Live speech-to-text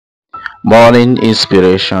Morning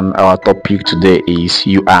inspiration. Our topic today is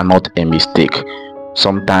You Are Not a Mistake.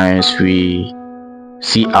 Sometimes we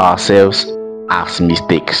see ourselves as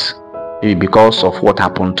mistakes, maybe because of what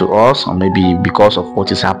happened to us, or maybe because of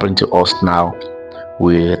what is happening to us now.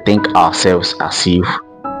 We think ourselves as if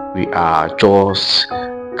we are just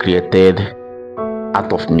created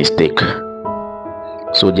out of mistake.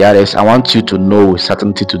 So, dearest, I want you to know with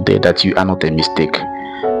certainty today that you are not a mistake.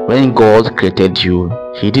 When God created you,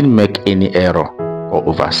 He didn't make any error or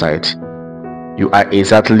oversight. You are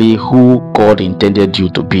exactly who God intended you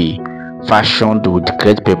to be, fashioned with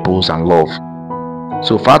great purpose and love.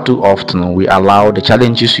 So far too often, we allow the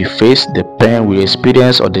challenges we face, the pain we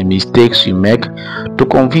experience, or the mistakes we make to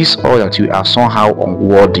convince us that we are somehow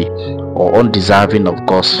unworthy or undeserving of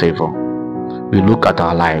God's favor. We look at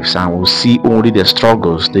our lives and we see only the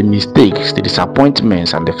struggles, the mistakes, the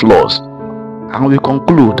disappointments, and the flaws, and we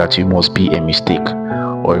conclude that we must be a mistake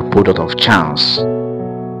or a product of chance.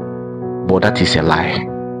 But that is a lie.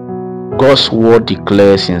 God's word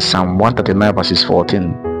declares in Psalm 139 verses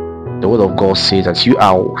 14, the word of God says that you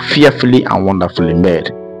are fearfully and wonderfully made.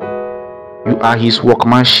 You are His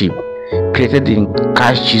workmanship, created in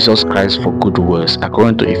Christ Jesus Christ for good works,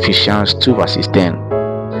 according to Ephesians 2 verses 10.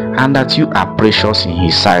 And that you are precious in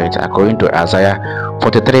His sight, according to Isaiah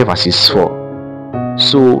 43 verses 4.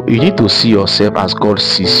 So you need to see yourself as God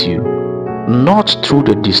sees you, not through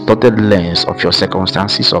the distorted lens of your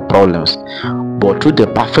circumstances or problems, but through the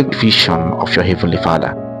perfect vision of your Heavenly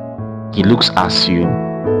Father. He looks at you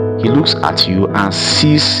and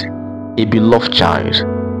sees a beloved child,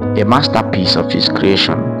 a masterpiece of His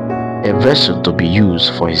creation, a vessel to be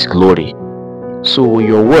used for His glory. So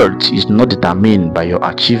your worth is not determined by your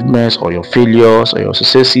achievements or your failures or your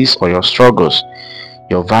successes or your struggles.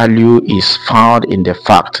 Your value is found in the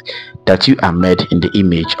fact that you are made in the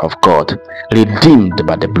image of God, redeemed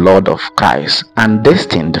by the blood of Christ, and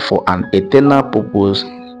destined for an eternal purpose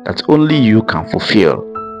that only you can fulfill.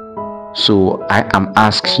 So I am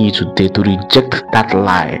asking you today to reject that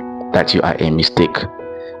lie that you are a mistake.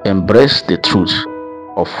 Embrace the truth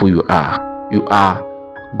of who you are. You are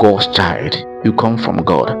God's child. You come from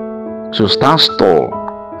God. So stand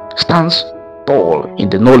tall in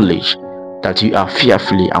the knowledge that you are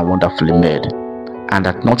fearfully and wonderfully made, and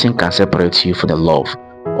that nothing can separate you from the love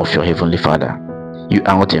of your Heavenly Father. You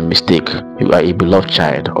are not a mistake. You are a beloved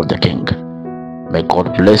child of the King. May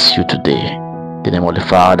God bless you today. In the name of the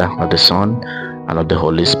Father, of the Son, and of the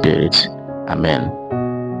Holy Spirit. Amen.